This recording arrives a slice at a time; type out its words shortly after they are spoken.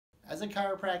As a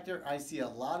chiropractor, I see a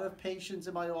lot of patients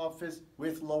in my office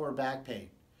with lower back pain.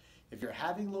 If you're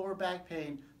having lower back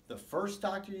pain, the first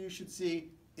doctor you should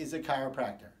see is a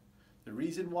chiropractor. The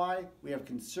reason why, we have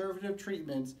conservative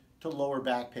treatments to lower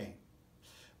back pain.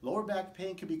 Lower back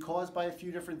pain can be caused by a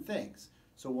few different things.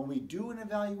 So when we do an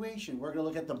evaluation, we're going to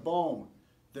look at the bone,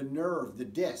 the nerve, the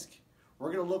disc.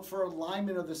 We're going to look for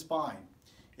alignment of the spine.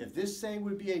 If this, say,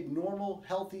 would be a normal,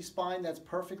 healthy spine that's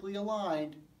perfectly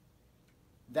aligned,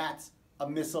 that's a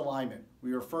misalignment.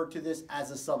 We refer to this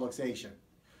as a subluxation.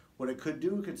 What it could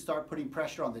do, it could start putting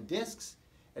pressure on the discs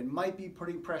and might be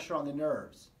putting pressure on the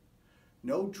nerves.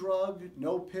 No drug,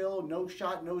 no pill, no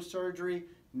shot, no surgery,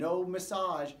 no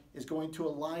massage is going to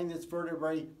align this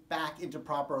vertebrae back into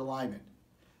proper alignment.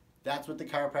 That's what the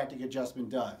chiropractic adjustment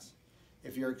does.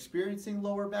 If you're experiencing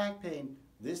lower back pain,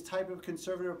 this type of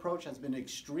conservative approach has been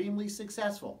extremely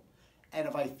successful. And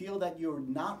if I feel that you're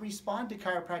not responding to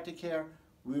chiropractic care,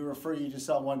 we refer you to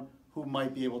someone who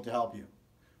might be able to help you.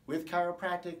 With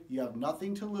chiropractic, you have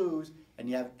nothing to lose and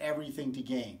you have everything to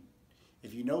gain.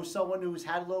 If you know someone who's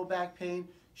had low back pain,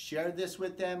 share this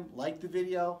with them, like the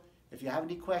video. If you have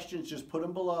any questions, just put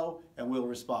them below and we'll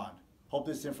respond. Hope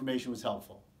this information was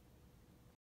helpful.